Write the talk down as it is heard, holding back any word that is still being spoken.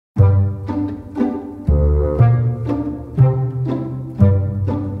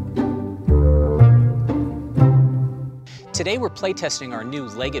Today we're playtesting our new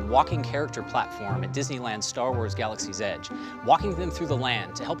legged walking character platform at Disneyland Star Wars Galaxy's Edge, walking them through the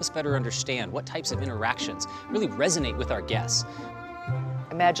land to help us better understand what types of interactions really resonate with our guests.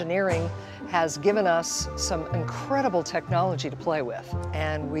 Imagineering has given us some incredible technology to play with,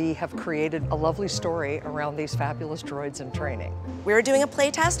 and we have created a lovely story around these fabulous droids in training. We're doing a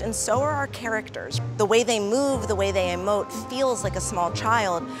playtest, and so are our characters. The way they move, the way they emote feels like a small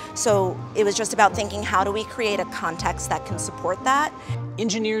child, so it was just about thinking, how do we create a context that can support that?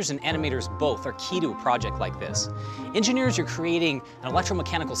 Engineers and animators both are key to a project like this. Engineers are creating an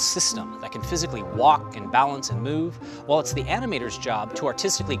electromechanical system that can physically walk and balance and move, while it's the animator's job to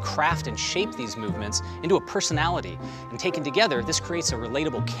artistically craft and shape these movements into a personality. And taken together, this creates a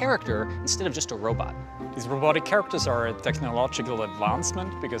relatable character instead of just a robot. These robotic characters are a technological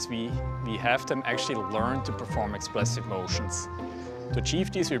advancement because we have them actually learn to perform expressive motions. To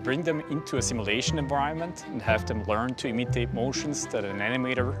achieve this, we bring them into a simulation environment and have them learn to imitate motions that an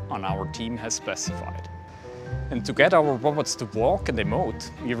animator on our team has specified. And to get our robots to walk and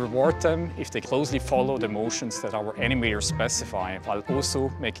emote, we reward them if they closely follow the motions that our animators specify, while also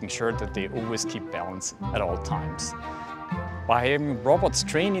making sure that they always keep balance at all times. By having robots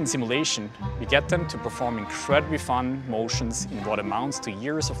trained in simulation, we get them to perform incredibly fun motions in what amounts to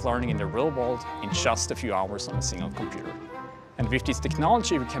years of learning in the real world in just a few hours on a single computer. And with this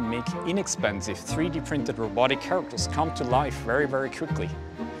technology, we can make inexpensive 3D printed robotic characters come to life very, very quickly.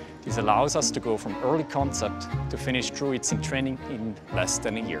 This allows us to go from early concept to finished droids in training in less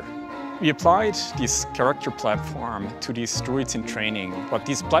than a year. We applied this character platform to these droids in training, but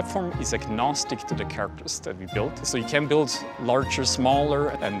this platform is agnostic to the characters that we built. So you can build larger, smaller,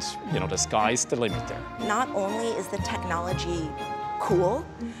 and the sky's the limit there. Not only is the technology cool,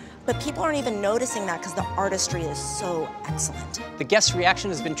 but people aren't even noticing that because the artistry is so excellent. The guest reaction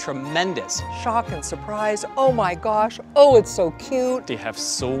has been tremendous. Shock and surprise, oh my gosh, oh it's so cute. They have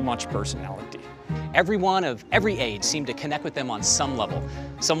so much personality. Everyone of every age seemed to connect with them on some level.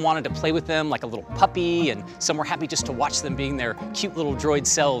 Some wanted to play with them like a little puppy, and some were happy just to watch them being their cute little droid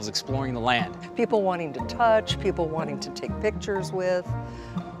selves exploring the land. People wanting to touch, people wanting to take pictures with.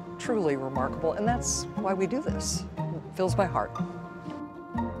 Truly remarkable, and that's why we do this. It fills my heart.